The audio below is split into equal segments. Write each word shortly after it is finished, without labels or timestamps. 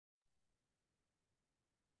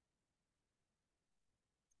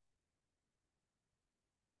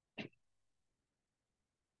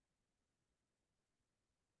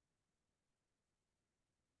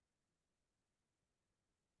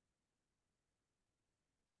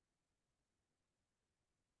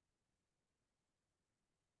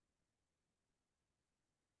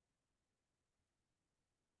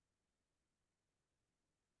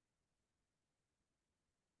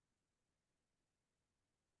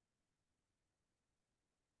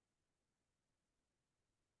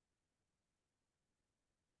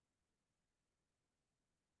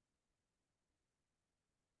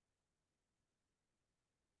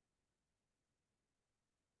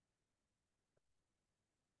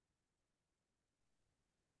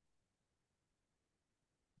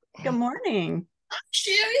Good morning.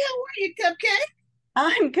 Sherry, how are you, Cupcake?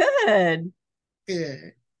 I'm good.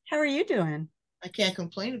 Good. How are you doing? I can't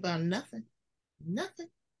complain about nothing. Nothing.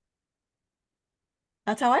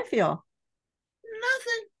 That's how I feel,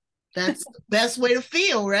 Nothing. That's the best way to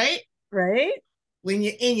feel, right? right? When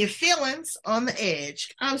you're in your feelings on the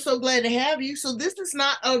edge. I'm so glad to have you. So this is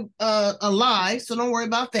not a lie, so don't worry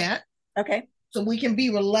about that. Okay. So we can be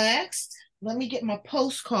relaxed. Let me get my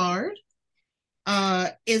postcard.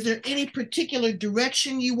 Is there any particular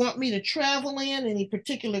direction you want me to travel in? Any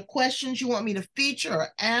particular questions you want me to feature or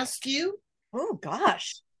ask you? Oh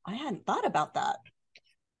gosh, I hadn't thought about that.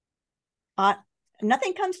 Uh,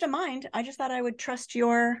 Nothing comes to mind. I just thought I would trust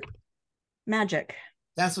your magic.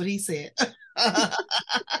 That's what he said.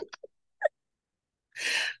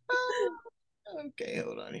 Okay,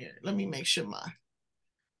 hold on here. Let me make sure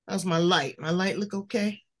that's my light. My light look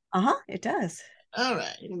okay? Uh-huh, it does. All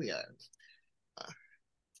right, here we are. Uh,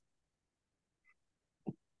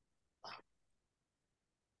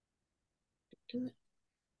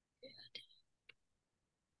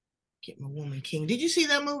 Get my Woman King. Did you see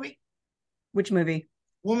that movie? Which movie?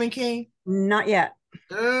 Woman King? Not yet.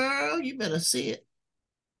 Girl, you better see it.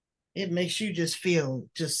 It makes you just feel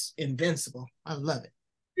just invincible. I love it.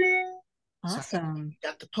 So I Awesome.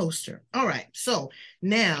 got the poster. All right. So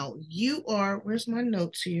now you are, where's my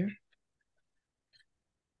notes here?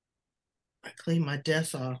 I cleaned my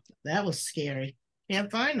desk off. That was scary. Can't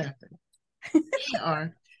find nothing. You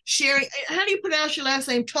are Sherry. How do you pronounce your last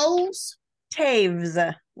name? Toes?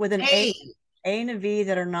 Taves with an Hey. A and a V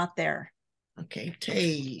that are not there. Okay,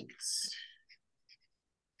 Taves.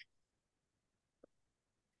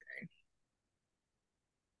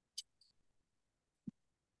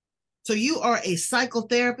 So you are a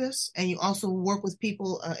psychotherapist, and you also work with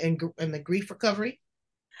people in the grief recovery.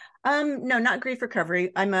 No, not grief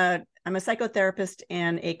recovery. I'm a psychotherapist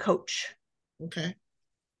and a coach. Okay,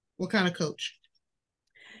 what kind of coach?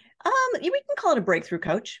 We can call it a breakthrough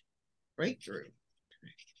coach. Breakthrough.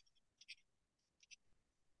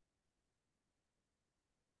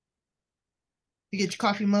 You get your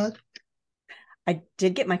coffee mug. I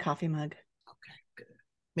did get my coffee mug. Okay, good.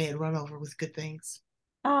 May it run over with good things.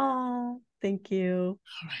 Oh, thank you.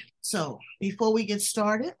 All right. So before we get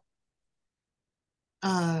started,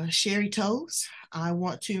 Sherrie Toews, I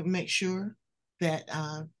want to make sure that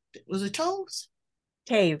was it Toes?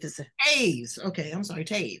 Taves. Taves. Okay, I'm sorry,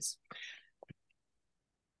 Taves.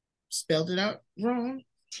 Spelled it out wrong.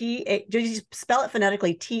 Did you spell it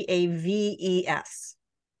phonetically? Taves.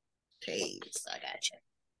 Taves. I got you.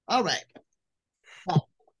 All right. Well,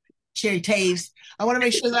 Sherrie Toews, I want to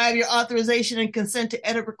make sure that I have your authorization and consent to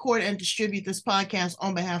edit, record, and distribute this podcast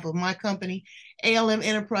on behalf of my company, ALM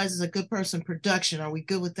Enterprises, a Good Person Production. Are we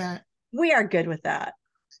good with that? We are good with that.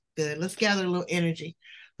 Good. Let's gather a little energy.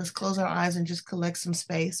 Let's close our eyes and just collect some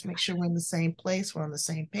space. Make sure we're in the same place. We're on the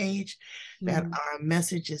same page. That Mm. our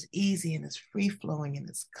message is easy and it's free flowing and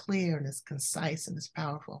it's clear and it's concise and it's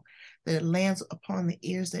powerful. That it lands upon the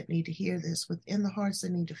ears that need to hear this, within the hearts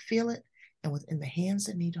that need to feel it, and within the hands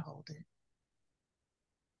that need to hold it.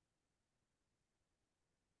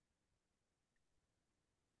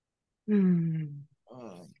 Mm.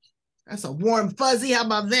 Oh, that's a warm fuzzy. How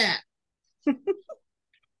about that?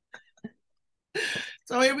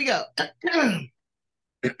 So here we go.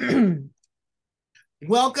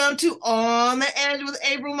 Welcome to On the Edge with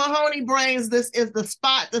April Mahoney Brains. This is the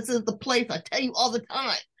spot. This is the place. I tell you all the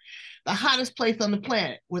time. The hottest place on the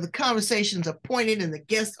planet, where the conversations are pointed and the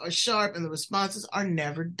guests are sharp and the responses are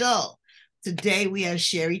never dull. Today we have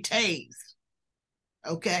Sherrie Toews.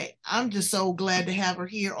 Okay, I'm just so glad to have her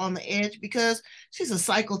here on the edge because she's a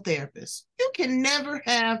psychotherapist. You can never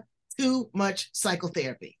have too much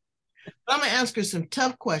psychotherapy. But I'm going to ask her some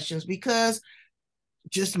tough questions because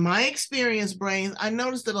just my experience, Brains, I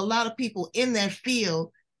noticed that a lot of people in that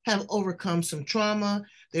field have overcome some trauma.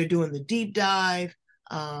 They're doing the deep dive.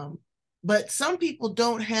 But some people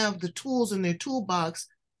don't have the tools in their toolbox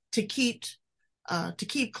to keep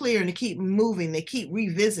clear and to keep moving. They keep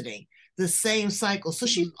revisiting the same cycle. So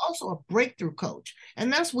she's also a breakthrough coach.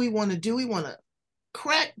 And that's what we want to do. We want to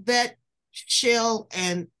crack that shell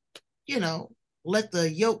and, you know, let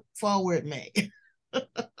the yolk fall where it may.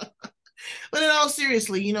 But in all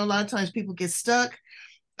seriously, a lot of times people get stuck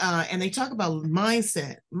and they talk about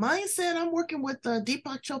mindset. Mindset, I'm working with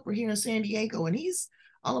Deepak Chopra here in San Diego, and he's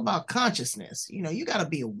all about consciousness. You got to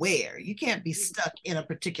be aware. You can't be stuck in a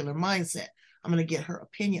particular mindset. I'm going to get her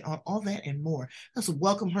opinion on all that and more. Let's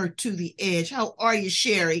welcome her to the edge. How are you,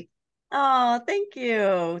 Sherrie? Oh, thank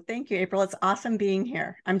you. Thank you, April. It's awesome being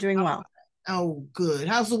here. I'm doing well. Oh, good.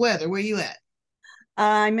 How's the weather? Where you at?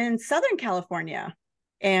 I'm in Southern California.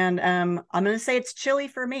 And I'm going to say it's chilly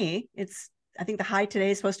for me. I think the high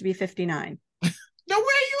today is supposed to be 59. Now, where are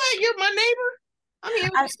you at? You're my neighbor. I'm here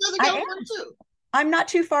in I, Southern I California am. too. I'm not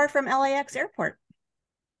too far from LAX airport.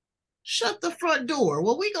 Shut the front door.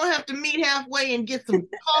 Well, we gonna have to meet halfway and get some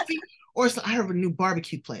coffee or some, I heard of a new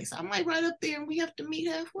barbecue place. I might right up there and we have to meet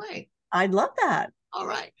halfway. I'd love that. All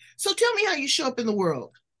right. So tell me how you show up in the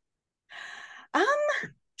world. Um,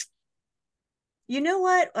 you know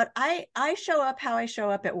what? I show up how I show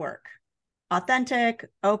up at work. Authentic,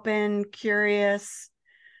 open, curious.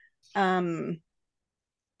 Um,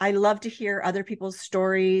 I love to hear other people's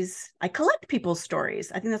stories. I collect people's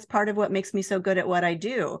stories. I think that's part of what makes me so good at what I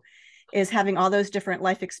do, is having all those different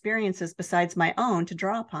life experiences besides my own to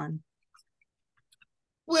draw upon.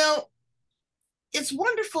 Well, it's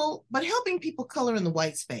wonderful, but helping people color in the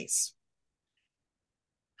white space.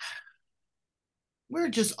 We're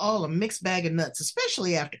just all a mixed bag of nuts,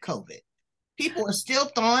 especially after COVID. People are still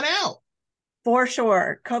thawing out. For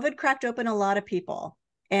sure. COVID cracked open a lot of people.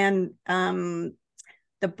 And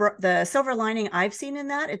the silver lining I've seen in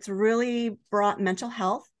that, it's really brought mental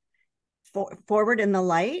health forward in the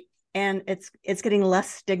light, and it's getting less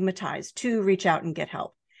stigmatized to reach out and get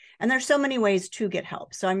help. And there's so many ways to get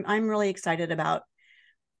help. So I'm really excited about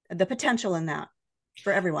the potential in that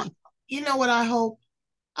for everyone. You know what I hope?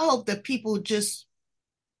 I hope that people just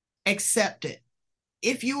accept it.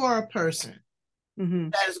 If you are a person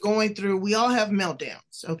that is going through, we all have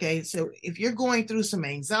meltdowns. Okay. So if you're going through some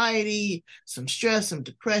anxiety, some stress, some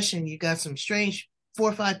depression, you got some strange 4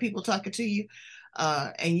 or 5 people talking to you,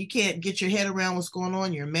 and you can't get your head around what's going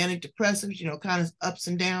on, you're manic depressive, kind of ups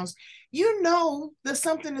and downs, you know that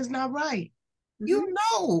something is not right. You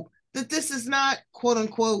know that this is not, quote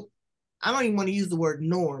unquote, I don't even want to use the word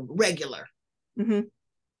norm, regular.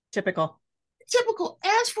 Typical.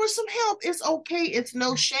 Ask for some help. It's okay. It's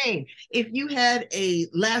no shame. If you had a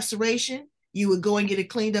laceration, you would go and get it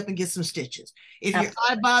cleaned up and get some stitches. If your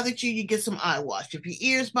eye bothered you, you get some eye wash. If your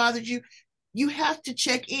ears bothered you, you have to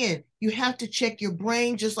check in. You have to check your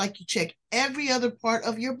brain just like you check every other part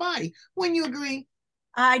of your body. Wouldn't you agree?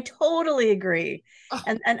 I totally agree.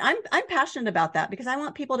 And I'm passionate about that because I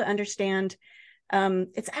want people to understand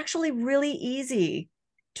it's actually really easy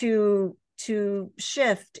to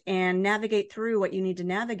shift and navigate through what you need to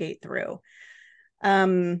navigate through. Now,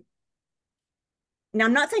 I'm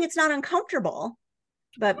not saying it's not uncomfortable,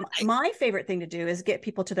 but my favorite thing to do is get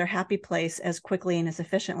people to their happy place as quickly and as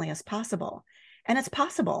efficiently as possible. And it's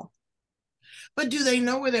possible. But do they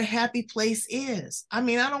know where their happy place is? I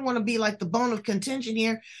mean, I don't want to be like the bone of contention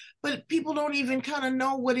here, but people don't even kind of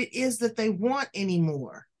know what it is that they want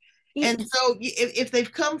anymore. And so if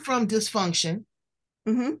they've come from dysfunction,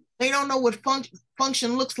 they don't know what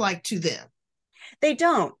function looks like to them. They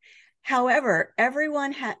don't. However,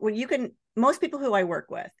 everyone most people who I work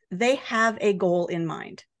with, they have a goal in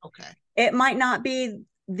mind. Okay. It might not be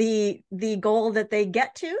the goal that they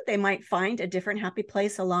get to. They might find a different happy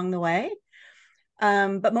place along the way.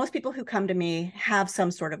 But most people who come to me have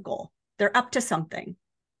some sort of goal. They're up to something.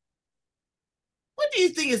 What do you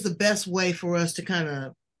think is the best way for us to kind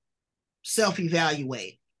of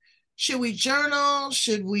self-evaluate? Should we journal?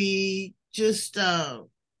 Should we just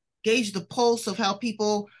gauge the pulse of how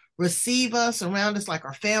people receive us around us, like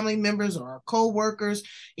our family members or our co-workers?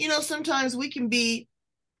 Sometimes we can be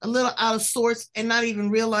a little out of sorts and not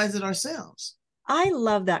even realize it ourselves. I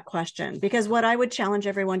love that question because what I would challenge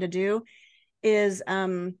everyone to do is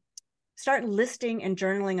start listing and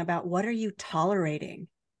journaling about what are you tolerating?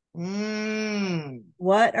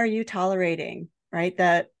 What are you tolerating, right?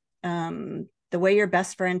 That the way your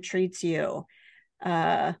best friend treats you,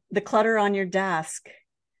 the clutter on your desk,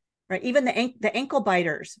 right? Even the ankle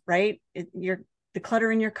biters, right? The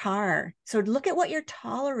clutter in your car. So look at what you're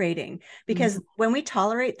tolerating, because when we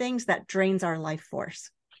tolerate things, that drains our life force.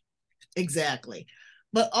 Exactly.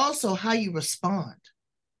 But also how you respond.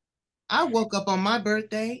 I woke up on my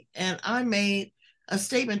birthday and I made a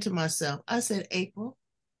statement to myself. I said, April,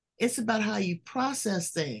 it's about how you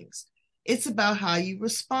process things. It's about how you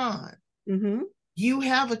respond. You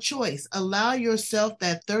have a choice. Allow yourself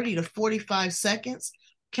that 30 to 45 seconds,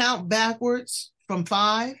 count backwards from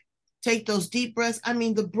 5, take those deep breaths. I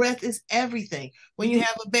mean, the breath is everything. When you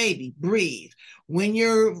have a baby, breathe. When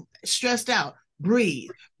you're stressed out,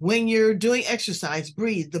 breathe. When you're doing exercise,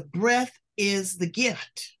 breathe. The breath is the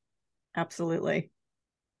gift. Absolutely.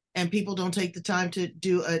 And people don't take the time to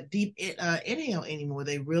do a deep inhale anymore.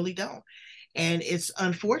 They really don't. And it's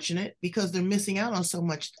unfortunate because they're missing out on so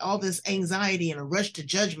much, all this anxiety and a rush to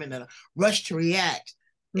judgment and a rush to react.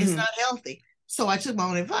 It's not healthy. So I took my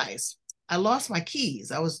own advice. I lost my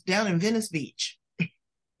keys. I was down in Venice Beach,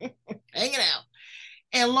 hanging out.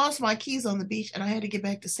 and lost my keys on the beach, and I had to get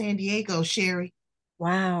back to San Diego, Sherrie.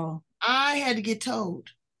 Wow. I had to get towed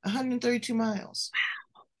 132 miles.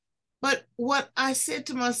 But what I said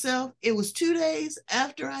to myself, it was 2 days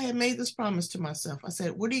after I had made this promise to myself. I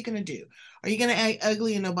said, what are you going to do? Are you going to act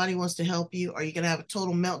ugly and nobody wants to help you? Are you going to have a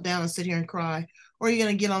total meltdown and sit here and cry? Or are you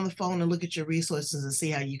going to get on the phone and look at your resources and see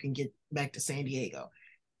how you can get back to San Diego?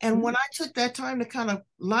 And when I took that time to kind of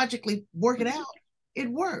logically work it out, it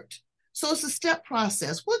worked. So it's a step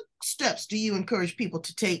process. What steps do you encourage people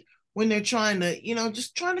to take when they're trying to,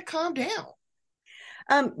 just trying to calm down?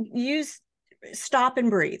 Use stop and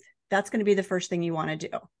breathe. That's going to be the first thing you want to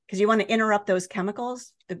do, because you want to interrupt those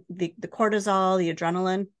chemicals, the cortisol, the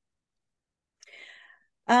adrenaline.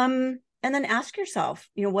 And then ask yourself,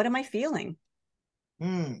 what am I feeling?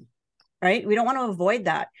 Right? We don't want to avoid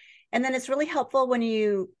that. And then it's really helpful when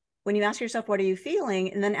you ask yourself, what are you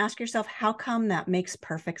feeling? And then ask yourself, how come that makes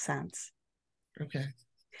perfect sense? Okay.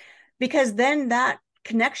 Because then that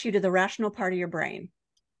connects you to the rational part of your brain,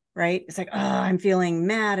 right? It's like, oh, I'm feeling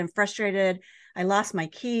mad and frustrated. I lost my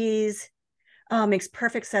keys. Oh, it makes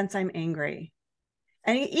perfect sense. I'm angry.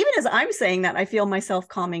 And even as I'm saying that, I feel myself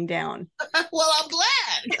calming down. Well, I'm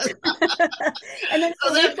glad. And then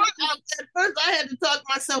so at first I had to talk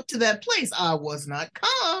myself to that place. I was not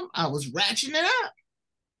calm. I was ratcheting it up.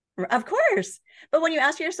 Of course. But when you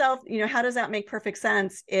ask yourself, how does that make perfect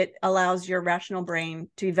sense? It allows your rational brain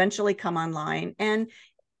to eventually come online. And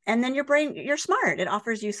then your brain, you're smart. It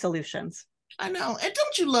offers you solutions. I know. And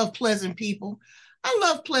don't you love pleasant people? I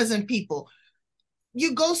love pleasant people.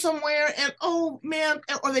 You go somewhere and, oh, man,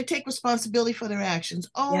 or they take responsibility for their actions.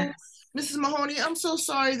 Oh, yes. Mrs. Mahoney, I'm so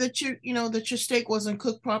sorry that that your steak wasn't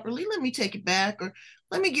cooked properly. Let me take it back, or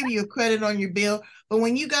let me give you a credit on your bill. But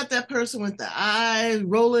when you got that person with the eyes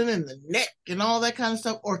rolling and the neck and all that kind of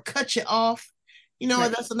stuff, or cut you off,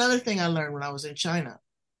 right. That's another thing I learned when I was in China.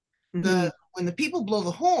 Mm-hmm. When the people blow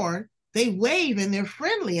the horn, they wave and they're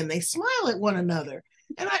friendly and they smile at one another.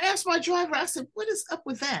 And I asked my driver, I said, what is up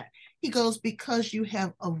with that? He goes, because you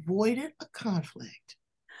have avoided a conflict.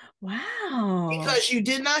 Wow. Because you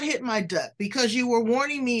did not hit my duck, because you were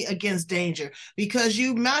warning me against danger, because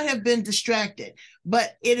you might have been distracted,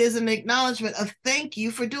 but it is an acknowledgement of thank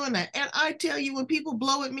you for doing that. And I tell you, when people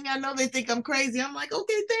blow at me, I know they think I'm crazy. I'm like,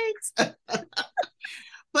 okay, thanks.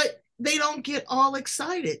 But they don't get all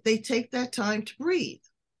excited. They take that time to breathe.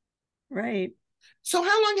 Right. So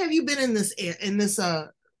how long have you been in this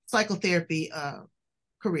psychotherapy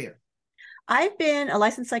career? I've been a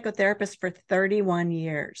licensed psychotherapist for 31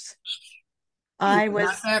 years. I was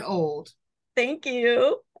not that old. Thank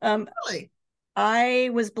you. Really? I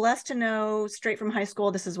was blessed to know straight from high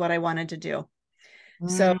school, this is what I wanted to do.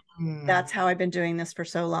 So that's how I've been doing this for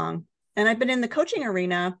so long. And I've been in the coaching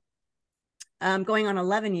arena going on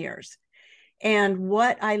 11 years. And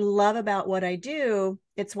what I love about what I do,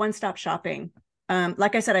 it's one-stop shopping.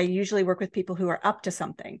 Like I said, I usually work with people who are up to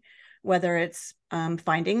something, whether it's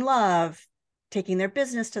finding love, taking their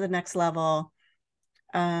business to the next level,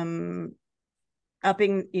 upping,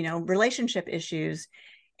 relationship issues.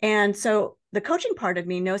 And so the coaching part of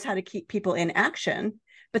me knows how to keep people in action.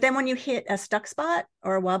 But then when you hit a stuck spot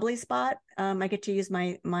or a wobbly spot, I get to use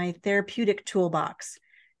my therapeutic toolbox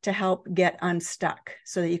to help get unstuck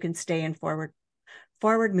so that you can stay in forward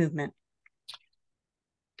movement.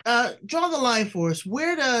 Draw the line for us.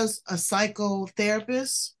 Where does a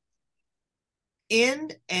psychotherapist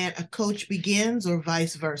end and a coach begins, or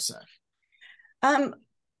vice versa?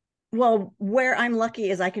 Well, where I'm lucky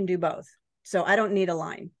is I can do both. So I don't need a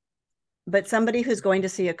line. But somebody who's going to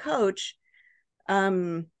see a coach,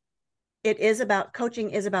 coaching is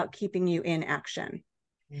about keeping you in action.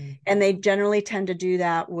 Mm-hmm. And they generally tend to do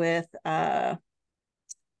that with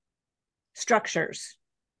structures.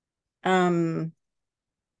 And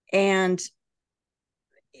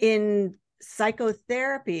in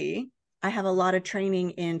psychotherapy, I have a lot of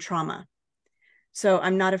training in trauma. So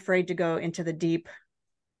I'm not afraid to go into the deep,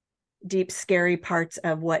 scary parts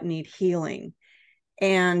of what need healing.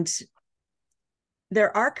 And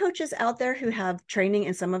there are coaches out there who have training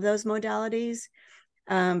in some of those modalities,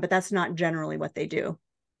 but that's not generally what they do,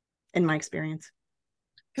 in my experience.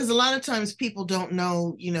 Because a lot of times people don't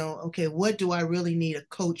know, okay, what do I really need a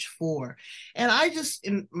coach for? And I just,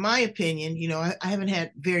 in my opinion, I haven't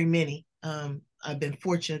had very many. I've been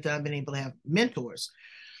fortunate that I've been able to have mentors.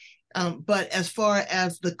 But as far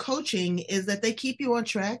as the coaching is that they keep you on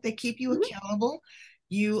track, they keep you accountable.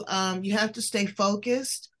 You have to stay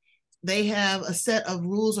focused. They have a set of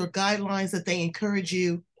rules or guidelines that they encourage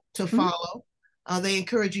you to follow. They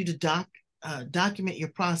encourage you to document your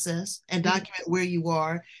process and document where you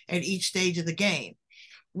are at each stage of the game.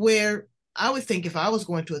 Where I would think if I was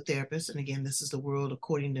going to a therapist, and again, this is the world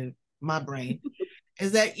according to my brain,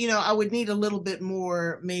 is that, I would need a little bit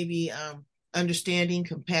more, maybe understanding,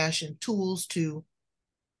 compassion, tools to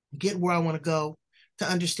get where I want to go, to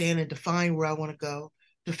understand and define where I want to go,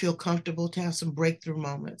 to feel comfortable, to have some breakthrough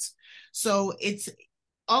moments. So it's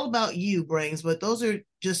all about you, Brains, but those are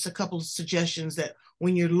just a couple of suggestions that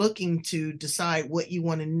when you're looking to decide what you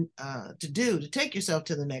want to do to take yourself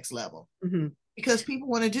to the next level. Mm-hmm. Because people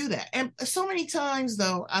want to do that. And so many times,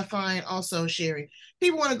 though, I find also, Sherrie,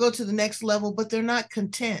 people want to go to the next level, but they're not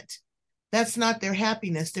content. That's not their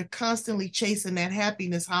happiness. They're constantly chasing that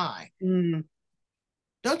happiness high. Mm.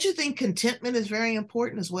 Don't you think contentment is very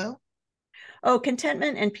important as well? Oh,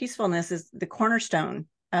 contentment and peacefulness is the cornerstone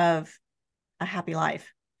of a happy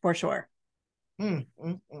life, for sure.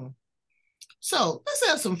 So let's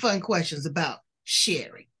have some fun questions about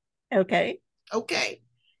Sherrie. Okay. Okay.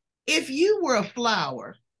 If you were a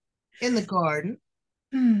flower in the garden,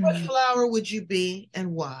 what flower would you be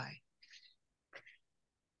and why?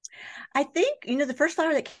 I think, the first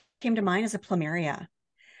flower that came to mind is a plumeria.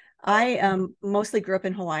 I mostly grew up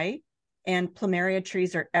in Hawaii, and plumeria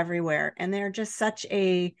trees are everywhere. And they're just such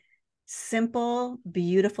a simple,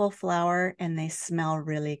 beautiful flower, and they smell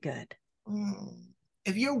really good.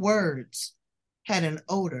 If your words had an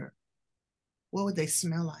odor, what would they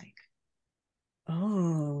smell like?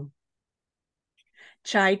 Oh,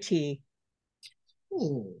 chai tea.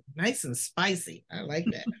 Ooh, nice and spicy. I like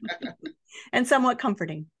that. And somewhat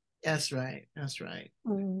comforting. That's right. That's right.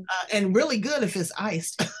 And really good if it's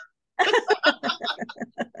iced.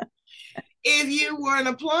 If you were an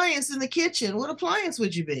appliance in the kitchen, what appliance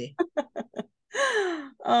would you be? Oh,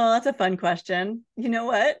 that's a fun question. You know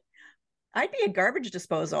what? I'd be a garbage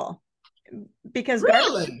disposal because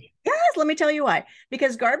really? Yes, let me tell you why.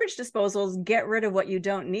 Because garbage disposals get rid of what you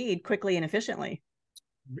don't need quickly and efficiently.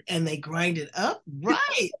 And they grind it up,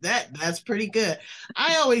 right? That's pretty good.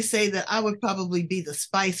 I always say that I would probably be the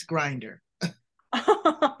spice grinder because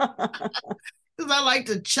I like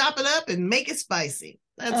to chop it up and make it spicy.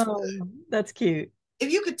 That's cute.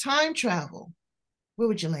 If you could time travel, where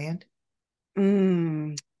would you land?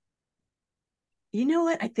 You know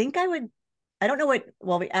what? I think I would. I don't know what.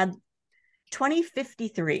 Well, we add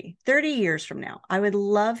 2053, 30 years from now. I would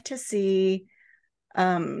love to see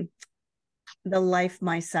the life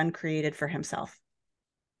my son created for himself.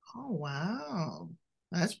 Oh, wow.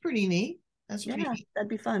 That's pretty neat. That's pretty neat. That'd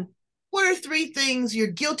be fun. What are 3 things, your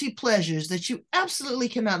guilty pleasures, that you absolutely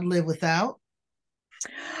cannot live without?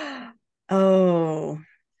 Oh,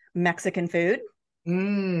 Mexican food.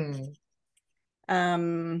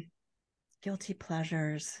 Guilty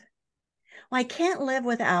pleasures. Well, I can't live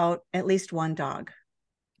without at least one dog.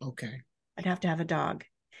 Okay. I'd have to have a dog.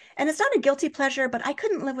 And it's not a guilty pleasure, but I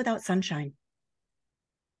couldn't live without sunshine.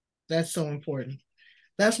 That's so important.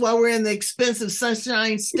 That's why we're in the expensive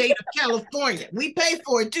sunshine state of California. We pay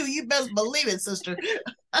for it too. You best believe it, sister.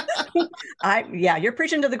 You're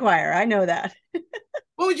preaching to the choir. I know that.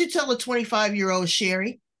 What would you tell a 25-year-old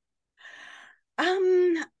Sherrie?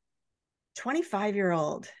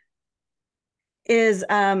 25-year-old is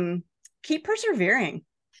keep persevering.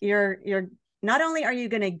 You're not only are you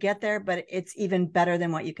going to get there, but it's even better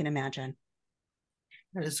than what you can imagine.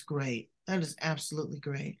 That is great. That is absolutely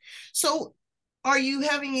great. So are you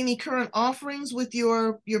having any current offerings with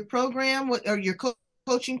your program, or your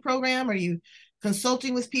coaching program? Are you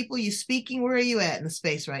consulting with people? Are you speaking? Where are you at in the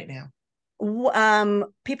space right now?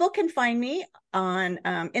 People can find me on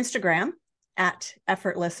Instagram at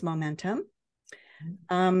Effortless Momentum.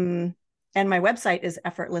 And my website is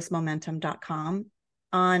effortlessmomentum.com.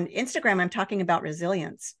 On Instagram, I'm talking about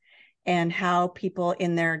resilience and how people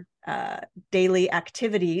in their daily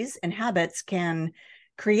activities and habits can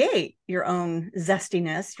create your own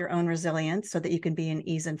zestiness, your own resilience, so that you can be in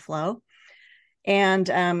ease and flow. And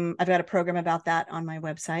I've got a program about that on my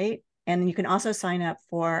website. And you can also sign up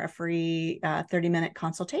for a free 30-minute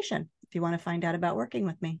consultation if you want to find out about working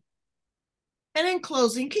with me. And in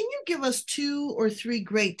closing, can you give us 2 or 3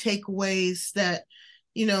 great takeaways that,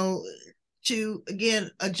 to,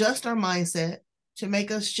 again, adjust our mindset, to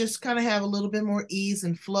make us just kind of have a little bit more ease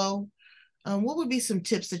and flow? What would be some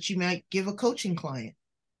tips that you might give a coaching client?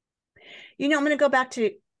 I'm going to go back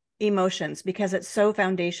to emotions because it's so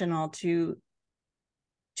foundational to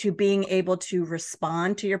being able to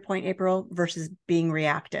respond, to your point, April, versus being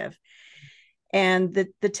reactive. And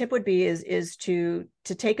the tip would be is to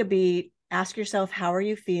take a beat, ask yourself, how are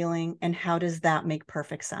you feeling? And how does that make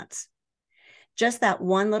perfect sense? Just that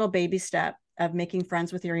one little baby step of making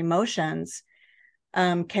friends with your emotions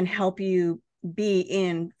can help you be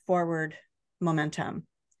in forward momentum.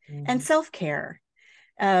 And self-care.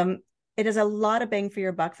 it is a lot of bang for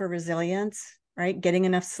your buck for resilience, right? Getting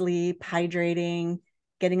enough sleep, hydrating,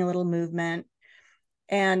 getting a little movement.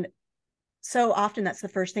 And so often that's the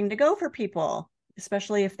first thing to go for people,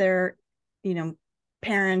 especially if they're, you know,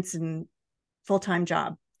 parents and full-time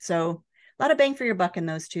job. So a lot of bang for your buck in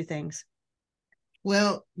those two things.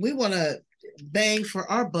 Well, we want to bang for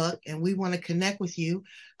our buck and we want to connect with you.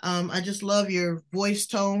 I just love your voice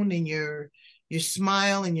tone and your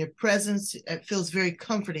smile and your presence. It feels very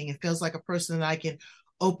comforting. It feels like a person that I can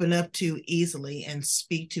open up to easily and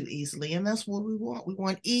speak to easily. And that's what we want. We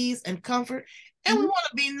want ease and comfort. And we want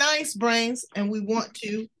to be nice brains, and we want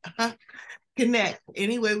to connect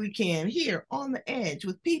any way we can here on the edge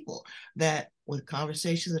with people that with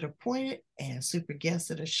conversations that are pointed and super guests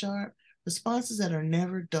that are sharp, responses that are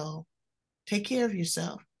never dull. Take care of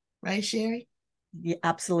yourself. Right, Sherrie? Yeah,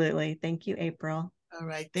 absolutely. Thank you, April. All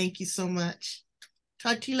right. Thank you so much.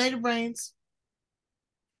 Talk to you later, brains.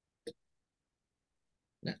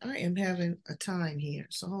 Now, I am having a time here,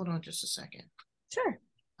 so hold on just a second. Sure.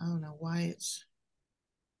 I don't know why it's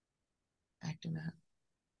acting up.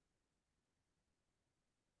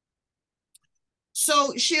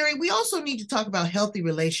 So, Sherrie, we also need to talk about healthy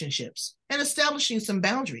relationships and establishing some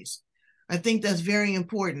boundaries. I think that's very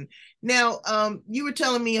important. Now, you were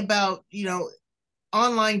telling me about,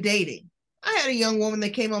 online dating. I had a young woman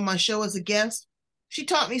that came on my show as a guest. She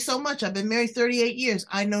taught me so much. I've been married 38 years.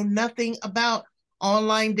 I know nothing about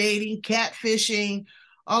online dating, catfishing,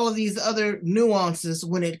 all of these other nuances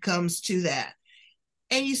when it comes to that.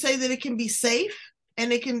 And you say that it can be safe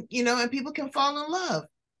and it can, and people can fall in love.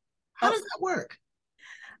 How does that work?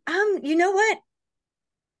 You know what?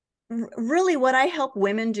 Really, what I help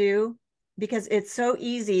women do, because it's so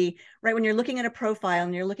easy, right? When you're looking at a profile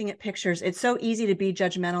and you're looking at pictures, it's so easy to be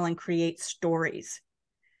judgmental and create stories,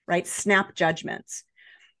 right? Snap judgments.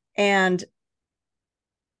 And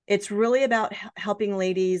it's really about helping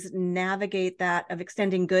ladies navigate that, of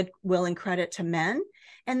extending goodwill and credit to men,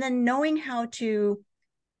 and then knowing how to,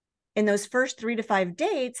 in those first 3 to 5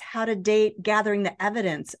 dates, how to date, gathering the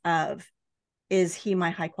evidence of, is he my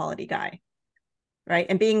high quality guy? Right.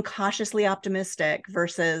 And being cautiously optimistic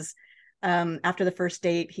versus after the first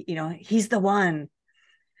date, he's the one.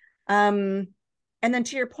 And then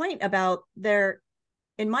to your point about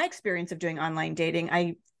in my experience of doing online dating,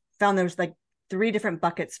 I found there was like 3 different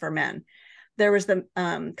buckets for men. There was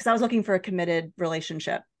because I was looking for a committed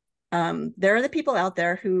relationship. There are the people out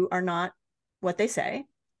there who are not what they say,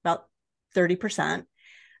 about 30%.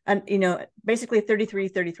 And, basically 33,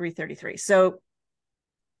 33, 33. So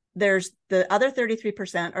there's the other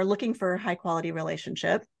 33% are looking for a high quality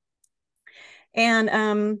relationship. And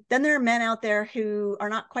then there are men out there who are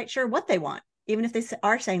not quite sure what they want, even if they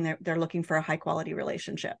are saying they're looking for a high quality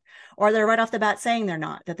relationship, or they're right off the bat saying they're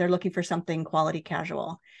not, that they're looking for something quality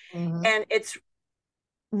casual. Mm-hmm. And it's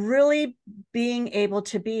really being able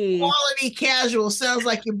to be quality casual. Sounds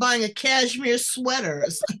like you're buying a cashmere sweater.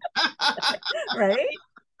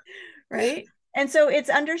 right. And so it's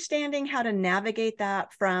understanding how to navigate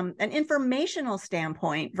that from an informational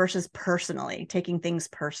standpoint versus personally, taking things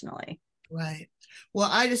personally. Right. Well,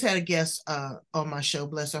 I just had a guest on my show,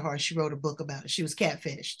 bless her heart. She wrote a book about it. She was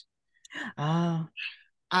catfished. Oh.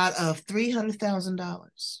 Out of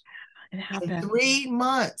 $300,000. It happened. In 3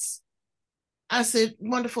 months. I said,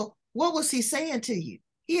 wonderful. What was he saying to you?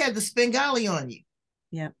 He had the Spengali on you.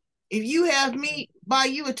 Yeah. If you have me buy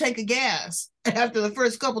you a tank of gas after the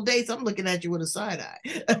first couple of days, I'm looking at you with a side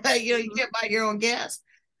eye. You can't buy your own gas.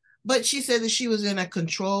 But she said that she was in a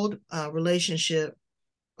controlled relationship.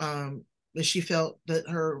 That she felt that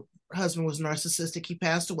her husband was narcissistic. He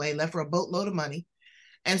passed away, left her a boatload of money.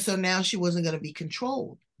 And so now she wasn't going to be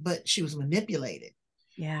controlled, but she was manipulated.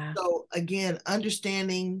 Yeah. So again,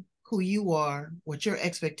 understanding who you are, what your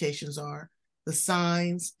expectations are, the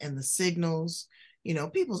signs and the signals.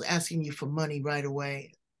 People's asking you for money right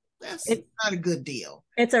away. That's not a good deal.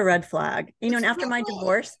 It's a red flag. And after my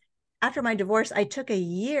divorce, I took a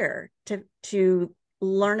year to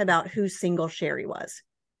learn about who single Sherrie was.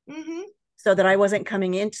 Mm-hmm. So that I wasn't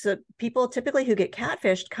coming into, people typically who get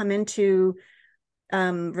catfished come into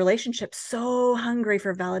relationships so hungry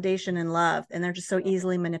for validation and love, and they're just so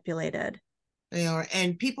easily manipulated. They are,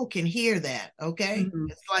 and people can hear that. Okay. Mm-hmm.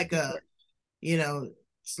 It's like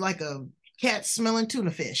it's like a cat smelling tuna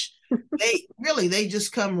fish. They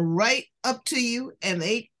just come right up to you and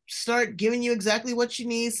they start giving you exactly what you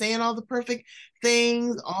need, saying all the perfect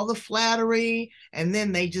things, all the flattery, and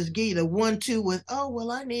then they just give you the 1-2 with, oh,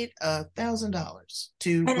 well, I need $1,000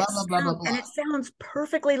 to blah, blah, blah, blah, blah. And it sounds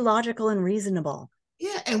perfectly logical and reasonable.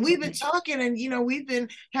 Yeah, and we've been talking and, we've been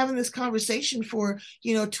having this conversation for,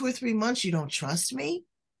 2 or 3 months. You don't trust me?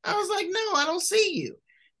 I was like, no, I don't see you.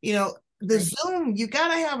 You know, the Right. Zoom, you got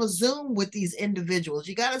to have a Zoom with these individuals.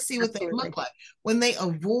 You got to see what they Absolutely. look like when they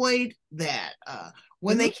avoid that,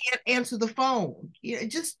 when they Mhm. can't answer the phone. You know,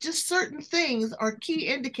 just certain things are key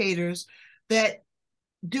indicators that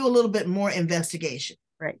do a little bit more investigation.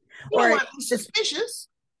 Right. You don't Or want to be this, suspicious.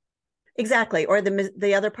 exactly. Or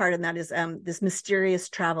the other part in that is this mysterious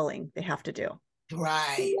traveling they have to do.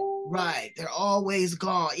 Right, right. They're always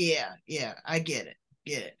gone. Yeah, yeah. I get it.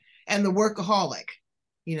 Get it. And the workaholic,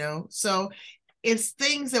 you know. So it's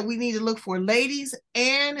things that we need to look for, ladies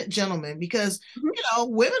and gentlemen, because Mhm. you know,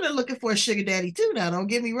 women are looking for a sugar daddy too. Now, don't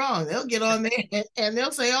get me wrong. They'll get on there and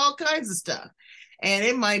they'll say all kinds of stuff. And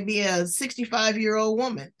it might be a 65-year-old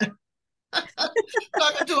woman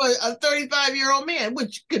talking to a 35-year-old man,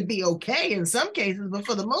 which could be okay in some cases, but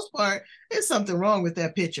for the most part, there's something wrong with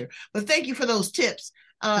that picture. But thank you for those tips.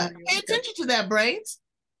 Oh, you're Pay welcome. attention to that, Brains.